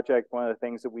Monitoring Project, one of the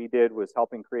things that we did was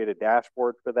helping create a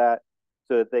dashboard for that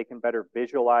so that they can better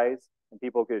visualize and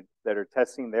people could that are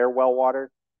testing their well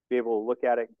water, be able to look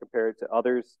at it and compare it to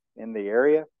others in the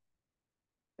area.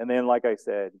 And then, like I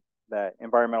said, that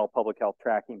environmental public health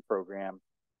tracking program,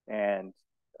 and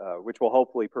which will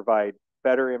hopefully provide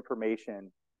better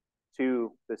information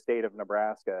to the state of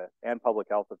Nebraska and public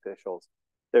health officials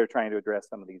that are trying to address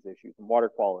some of these issues. And water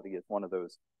quality is one of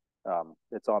those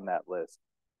that's on that list.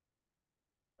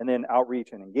 And then outreach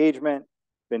and engagement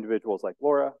of individuals like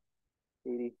Laura,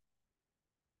 Katie,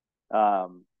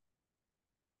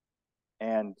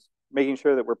 and making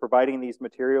sure that we're providing these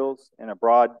materials in a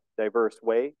broad, diverse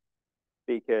way,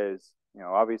 because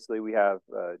obviously we have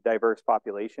diverse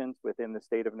populations within the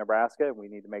state of Nebraska, and we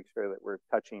need to make sure that we're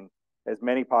touching as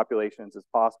many populations as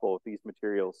possible with these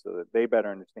materials so that they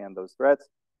better understand those threats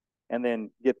and then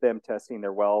get them testing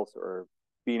their wells or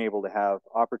being able to have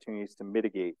opportunities to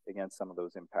mitigate against some of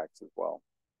those impacts as well.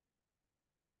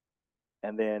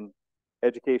 And then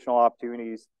educational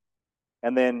opportunities,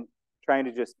 and then trying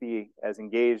to just be as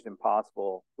engaged as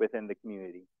possible within the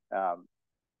community.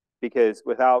 Because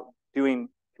without doing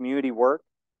community work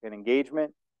and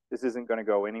engagement, this isn't going to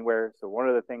go anywhere. So one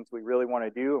of the things we really want to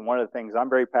do, and one of the things I'm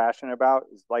very passionate about,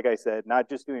 is, like I said, not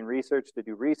just doing research to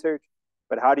do research,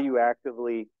 but how do you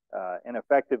actively and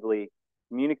effectively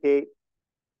communicate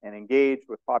and engage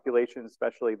with populations,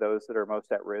 especially those that are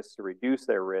most at risk, to reduce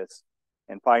their risk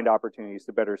and find opportunities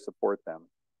to better support them.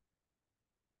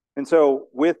 And so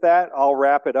with that, I'll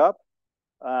wrap it up.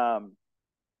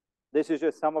 This is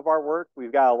just some of our work.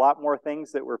 We've got a lot more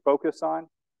things that we're focused on.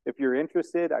 If you're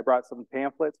interested, I brought some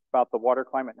pamphlets about the Water,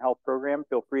 Climate, and Health Program.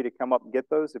 Feel free to come up and get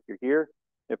those if you're here.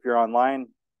 If you're online,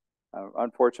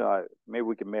 unfortunately, maybe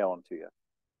we can mail them to you.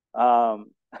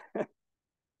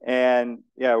 And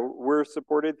yeah, we're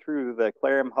supported through the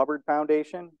Claire M. Hubbard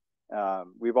Foundation.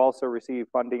 We've also received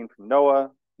funding from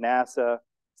NOAA, NASA,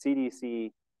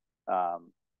 CDC,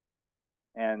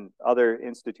 and other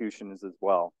institutions as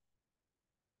well.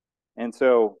 And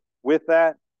so with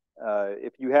that,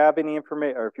 if you have any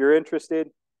information or if you're interested,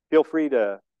 feel free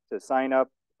to sign up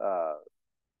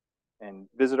and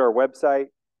visit our website.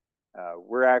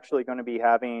 We're actually going to be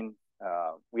having,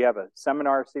 we have a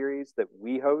seminar series that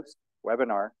we host, a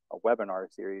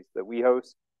webinar series that we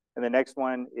host. And the next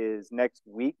one is next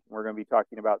week. We're going to be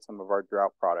talking about some of our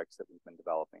drought products that we've been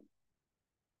developing.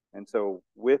 And so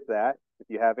with that, if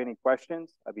you have any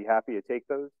questions, I'd be happy to take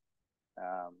those.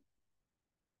 And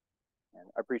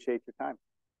I appreciate your time.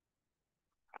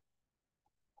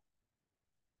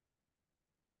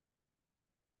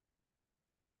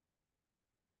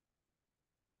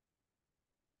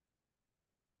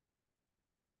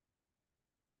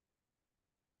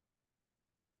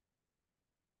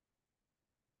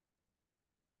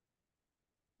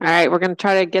 All right, we're going to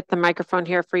try to get the microphone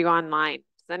here for you online.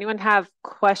 Does anyone have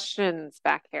questions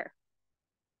back here?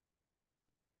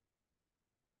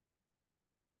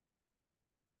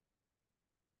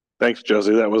 Thanks,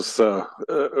 Josie. That was a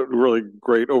really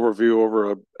great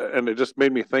overview and it just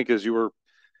made me think as you were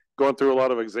going through a lot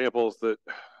of examples that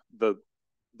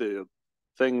the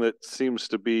thing that seems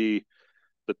to be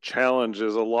the challenge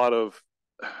is a lot of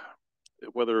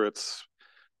whether it's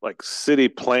like city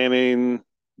planning,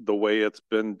 the way it's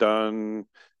been done,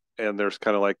 and there's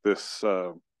kind of like this.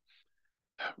 I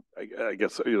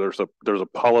guess there's a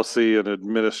policy and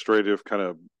administrative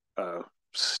kind of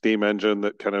steam engine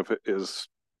that kind of is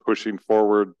pushing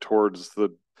forward towards the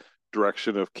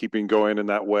direction of keeping going in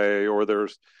that way, or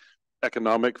there's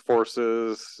economic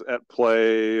forces at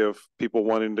play of people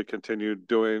wanting to continue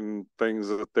doing things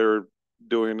that they're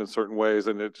doing in certain ways,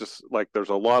 and it just like there's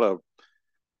a lot of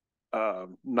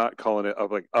not calling it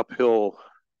like uphill,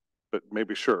 but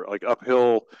maybe sure like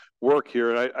uphill work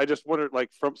here. And I just wondered like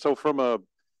from a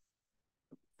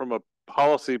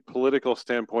policy political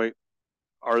standpoint,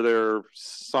 are there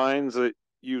signs that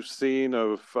you've seen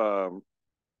of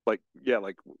like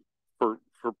for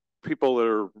people that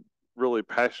are really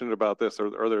passionate about this,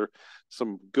 are there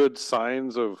some good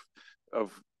signs of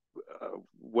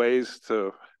ways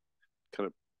to kind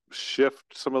of shift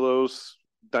some of those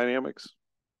dynamics?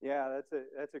 Yeah,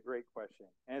 that's a great question,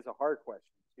 and it's a hard question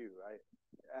too.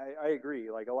 I agree.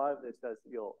 Like a lot of this does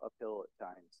feel uphill at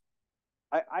times.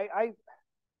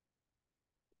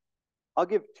 I'll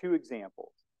give two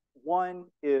examples. One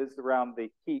is around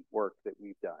the heat work that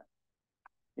we've done.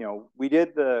 You know, we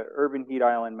did the urban heat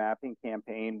island mapping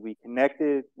campaign. We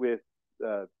connected with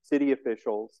city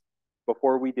officials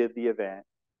before we did the event.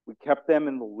 We kept them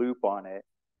in the loop on it.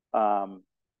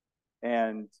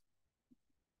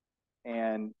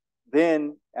 And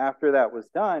then after that was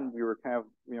done, we were kind of,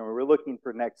 we were looking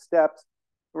for next steps.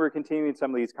 We were continuing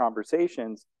some of these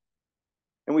conversations.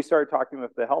 And we started talking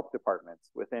with the health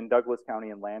departments within Douglas County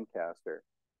and Lancaster.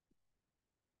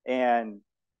 And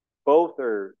both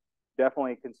are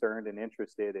definitely concerned and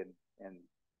interested in, and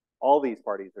all these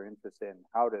parties are interested in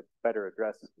how to better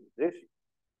address these issues.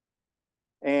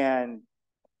 And,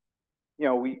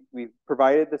 we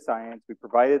provided the science, we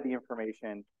provided the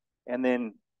information, and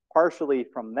then partially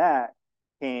from that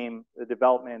came the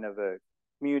development of a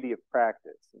community of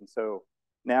practice. And so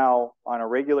now on a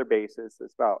regular basis,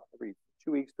 it's about every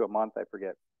 2 weeks to a month, I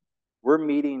forget, we're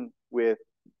meeting with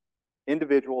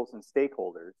individuals and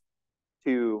stakeholders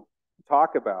to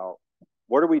talk about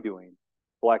what are we doing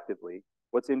collectively,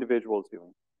 what's individuals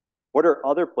doing, what are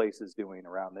other places doing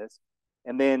around this,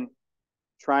 and then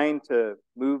trying to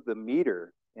move the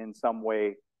meter in some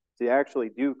way to actually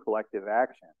do collective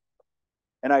action.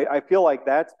 And I feel like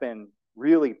that's been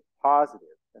really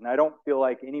positive, and I don't feel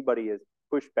like anybody has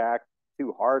pushed back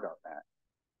too hard on that.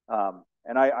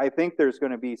 And I think there's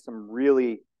going to be some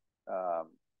really, I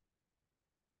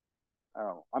don't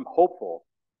know, I'm hopeful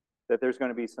that there's going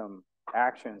to be some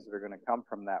actions that are going to come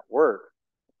from that work,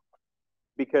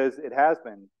 because it has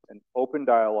been an open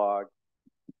dialogue,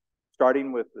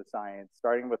 starting with the science,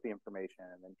 starting with the information,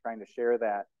 and then trying to share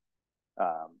that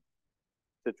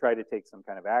to try to take some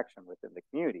kind of action within the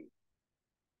community.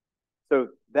 So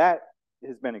that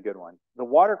has been a good one. The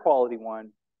water quality one,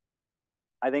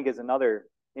 I think, is another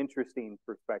interesting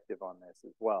perspective on this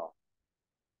as well,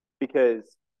 because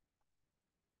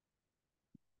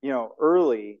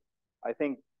early, I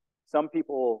think some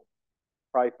people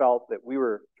probably felt that we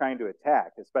were trying to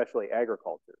attack, especially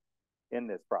agriculture, in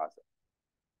this process.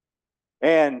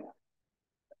 And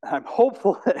I'm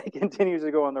hopeful that it continues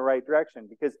to go in the right direction,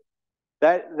 because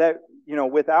that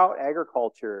without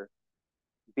agriculture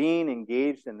being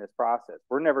engaged in this process,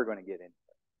 we're never going to get into it.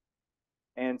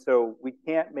 And so we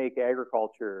can't make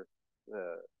agriculture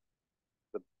the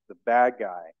bad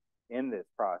guy in this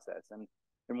process. And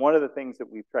one of the things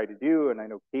that we've tried to do, and I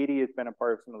know Katie has been a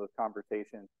part of some of those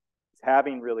conversations, is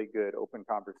having really good open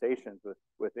conversations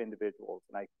with individuals.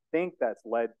 And I think that's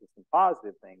led to some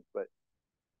positive things, but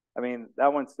I mean,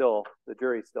 that one's still, the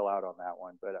jury's still out on that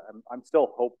one, but I'm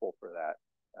still hopeful for that,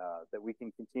 that we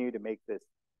can continue to make this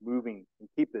moving and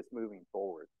keep this moving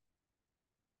forward.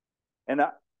 And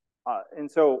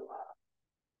so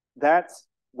that's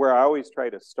where I always try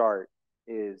to start,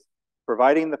 is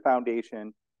providing the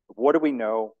foundation of what do we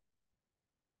know,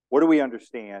 what do we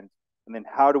understand, and then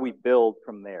how do we build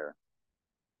from there.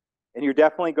 And you're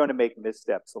definitely going to make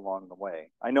missteps along the way.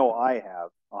 I know I have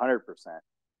 100%.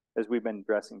 As we've been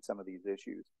addressing some of these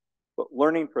issues. But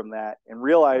learning from that and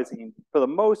realizing, for the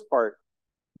most part,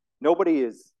 nobody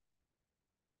is,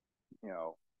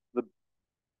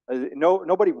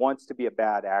 nobody wants to be a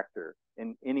bad actor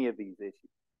in any of these issues.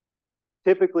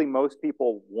 Typically, most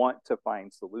people want to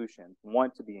find solutions,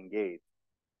 want to be engaged.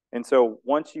 And so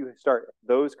once you start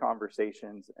those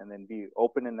conversations and then be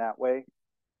open in that way,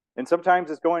 and sometimes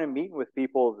it's going and meeting with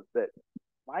people that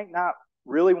might not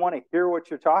really want to hear what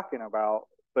you're talking about,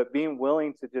 but being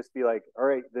willing to just be like, all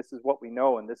right, this is what we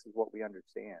know and this is what we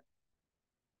understand.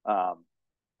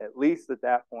 At least at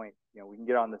that point, we can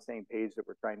get on the same page that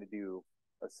we're trying to do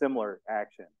a similar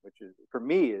action, which is, for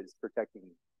me, is protecting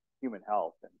human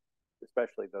health, and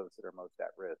especially those that are most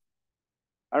at risk.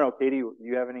 I don't know, Katie,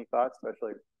 you have any thoughts,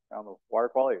 especially on the water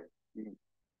quality? You can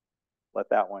let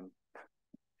that one.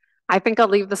 I think I'll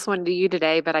leave this one to you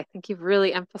today, but I think you've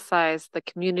really emphasized the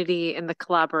community and the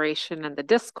collaboration and the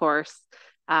discourse.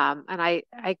 And I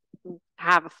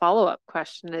have a follow-up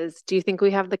question is, do you think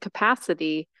we have the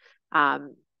capacity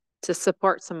to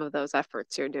support some of those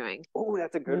efforts you're doing? Oh,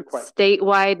 that's a good question.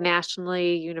 Statewide,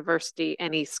 nationally, university,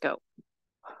 any scope?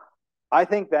 I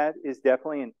think that is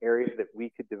definitely an area that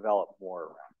we could develop more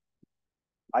around.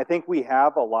 I think we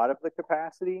have a lot of the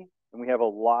capacity and we have a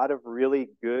lot of really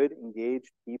good,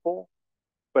 engaged people,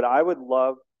 but I would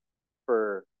love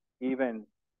for, even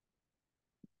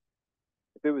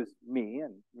if it was me,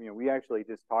 and we actually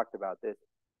just talked about this,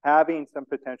 having some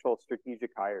potential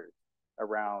strategic hires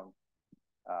around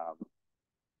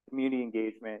community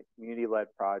engagement, community-led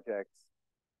projects,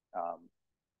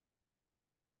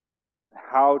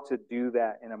 how to do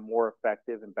that in a more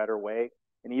effective and better way,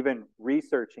 and even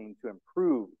researching to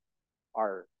improve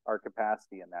our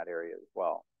capacity in that area as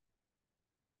well.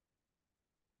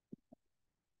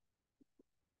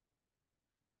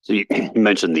 So you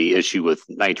mentioned the issue with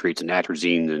nitrates and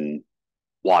atrazine and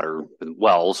water and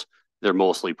wells. They're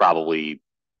mostly probably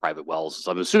private wells.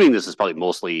 So I'm assuming this is probably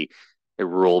mostly a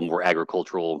rural, more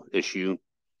agricultural issue. Do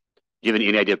you have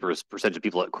any idea for percentage of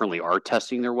people that currently are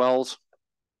testing their wells?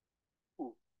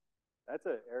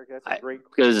 Eric, that's a great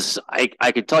question. Because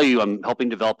I could tell you I'm helping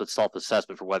develop a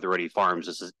self-assessment for Weather Ready Farms.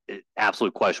 This is an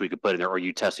absolute question we could put in there. Are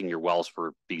you testing your wells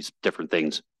for these different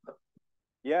things?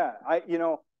 Yeah,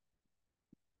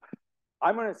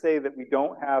 I'm going to say that we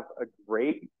don't have a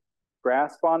great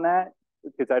grasp on that,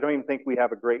 because I don't even think we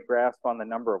have a great grasp on the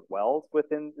number of wells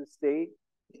within the state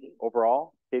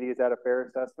overall. Katie, is that a fair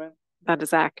assessment? That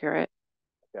is accurate.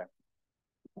 Okay.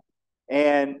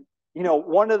 And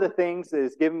one of the things that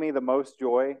has given me the most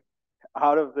joy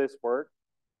out of this work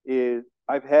is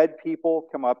I've had people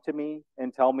come up to me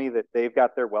and tell me that they've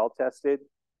got their well tested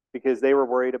because they were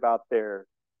worried about their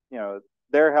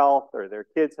health or their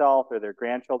kids' health or their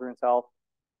grandchildren's health.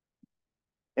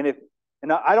 And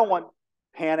I don't want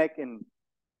panic and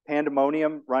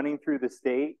pandemonium running through the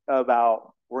state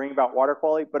about worrying about water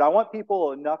quality, but I want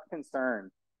people enough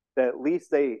concerned that at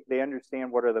least they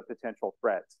understand what are the potential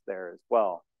threats there as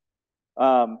well.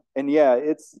 And yeah,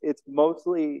 it's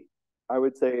mostly, I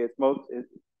would say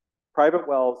private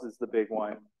wells is the big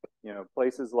one.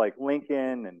 Places like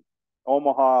Lincoln and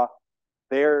Omaha,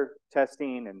 they're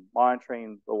testing and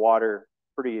monitoring the water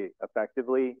pretty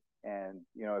effectively. And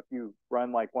if you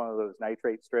run like one of those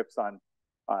nitrate strips on,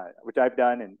 which I've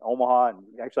done in Omaha, and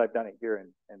actually I've done it here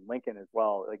in Lincoln as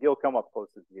well, like you'll come up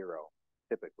close to zero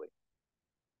typically.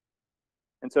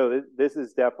 And so this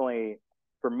is definitely,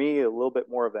 for me, a little bit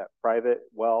more of that private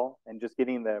well, and just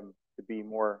getting them to be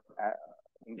more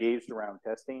engaged around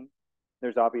testing.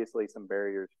 There's obviously some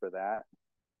barriers for that,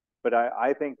 but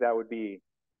I think that would be,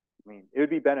 it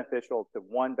would be beneficial to,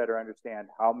 one, better understand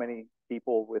how many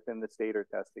people within the state are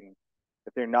testing.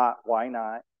 If they're not, why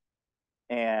not?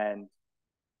 And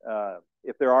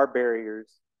if there are barriers,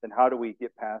 then how do we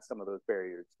get past some of those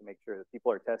barriers to make sure that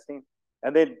people are testing?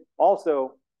 And then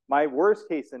also, my worst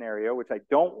case scenario, which I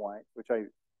don't want, which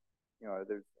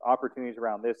there's opportunities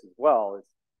around this as well, is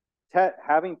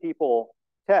having people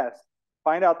test,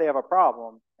 find out they have a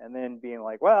problem, and then being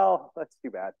like, well, that's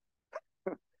too bad.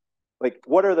 like,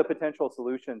 what are the potential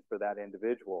solutions for that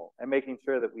individual, and making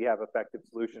sure that we have effective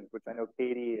solutions, which I know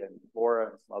Katie and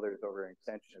Laura and some others over in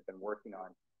Extension have been working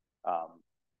on,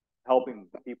 helping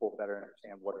people better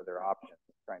understand what are their options,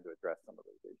 trying to address some of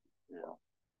those issues. Yeah.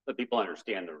 But people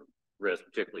understand the risk,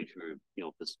 particularly to, you know,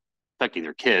 if it's affecting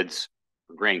their kids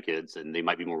or grandkids, and they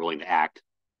might be more willing to act.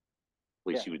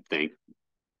 At least you would think.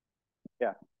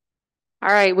 Yeah.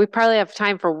 All right, we probably have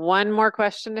time for one more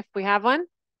question if we have one.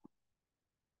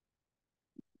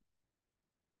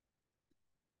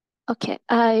 Okay,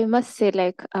 I must say,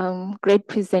 like, great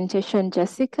presentation,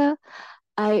 Jessica.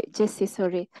 Jessie,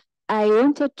 sorry. I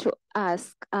wanted to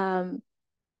ask,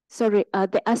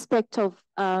 the aspect of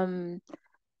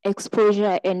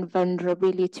exposure and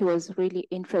vulnerability was really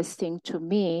interesting to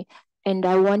me. And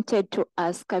I wanted to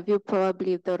ask, have you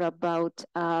probably thought about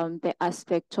the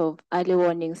aspect of early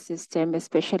warning system,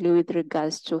 especially with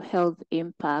regards to health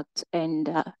impact and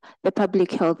the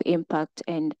public health impact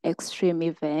and extreme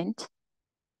event?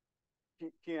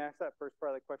 Can you ask that first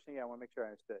part of the question? Yeah, I want to make sure I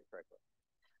understood it correctly.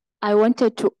 I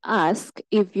wanted to ask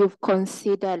if you've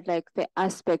considered like the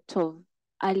aspect of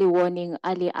early warning,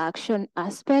 early action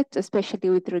aspect,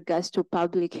 especially with regards to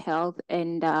public health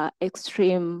and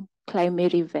extreme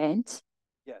climate events.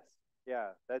 Yes, yeah,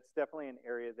 that's definitely an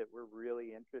area that we're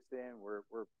really interested in. We're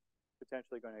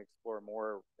potentially going to explore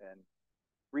more and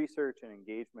research and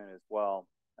engagement as well.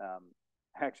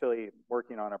 Actually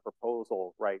working on a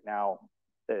proposal right now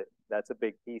that's a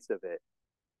big piece of it.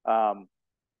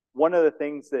 One of the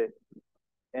things that,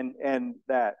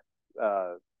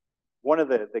 one of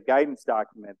the guidance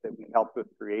document that we helped with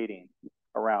creating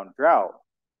around drought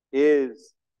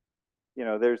is, you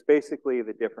know, there's basically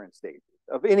the different stages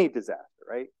of any disaster,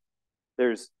 right?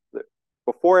 There's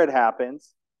before it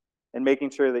happens, and making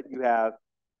sure that you have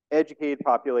educated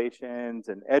populations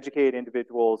and educated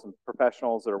individuals and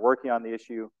professionals that are working on the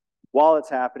issue while it's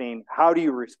happening. How do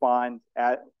you respond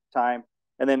at time?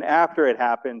 And then after it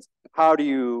happens, how do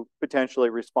you potentially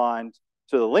respond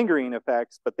to the lingering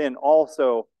effects? But then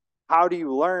also, how do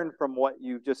you learn from what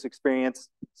you just experienced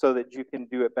so that you can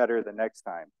do it better the next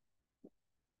time?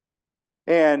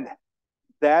 And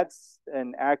that's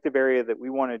an active area that we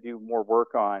want to do more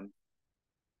work on,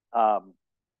 and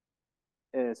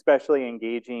especially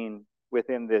engaging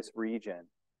within this region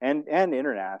and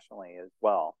internationally as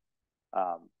well.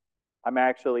 I'm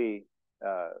actually,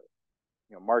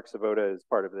 you know, Mark Savoda is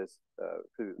part of this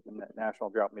National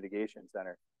Drought Mitigation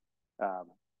Center.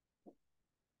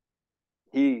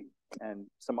 He and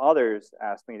some others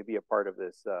asked me to be a part of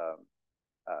this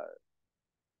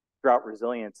drought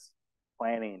resilience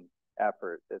planning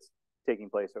effort that's taking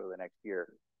place over the next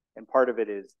year. And part of it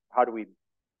is, how do we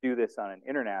do this on an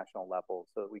international level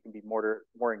so that we can be more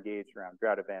engaged around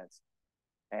drought events?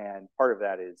 And part of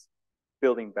that is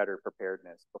building better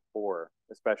preparedness before,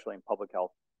 especially in public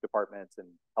health departments and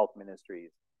health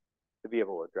ministries, to be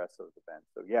able to address those events.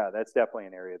 So yeah, that's definitely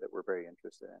an area that we're very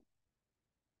interested in.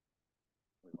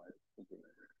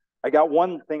 I got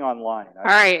one thing online. All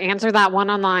right, answer that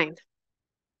one online.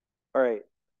 All right.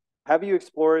 Have you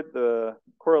explored the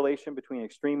correlation between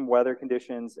extreme weather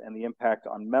conditions and the impact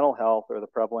on mental health or the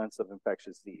prevalence of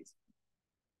infectious disease?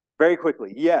 Very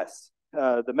quickly, yes.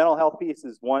 The mental health piece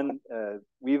is one.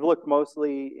 We've looked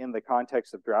mostly in the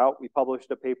context of drought. We published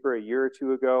a paper a year or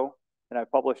two ago, and I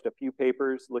published a few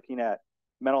papers looking at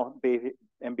mental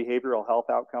and behavioral health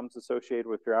outcomes associated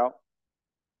with drought.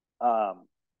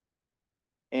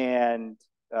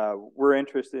 We're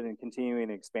interested in continuing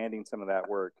expanding some of that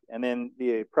work. And then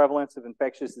the prevalence of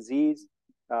infectious disease.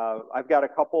 I've got a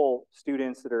couple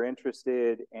students that are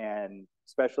interested in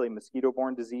especially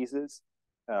mosquito-borne diseases,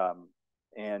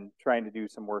 and trying to do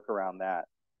some work around that.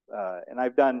 And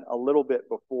I've done a little bit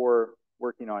before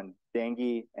working on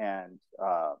dengue and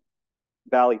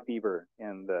valley fever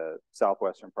in the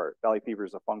southwestern part. Valley fever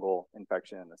is a fungal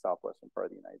infection in the southwestern part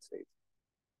of the United States.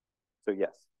 So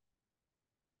yes.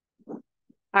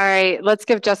 All right, let's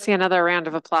give Jesse another round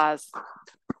of applause.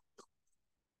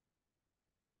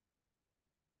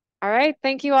 All right,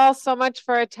 thank you all so much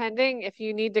for attending. If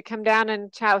you need to come down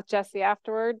and chat with Jesse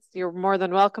afterwards, you're more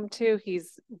than welcome to.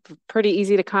 He's pretty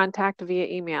easy to contact via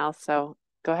email, so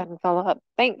go ahead and follow up.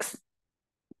 Thanks.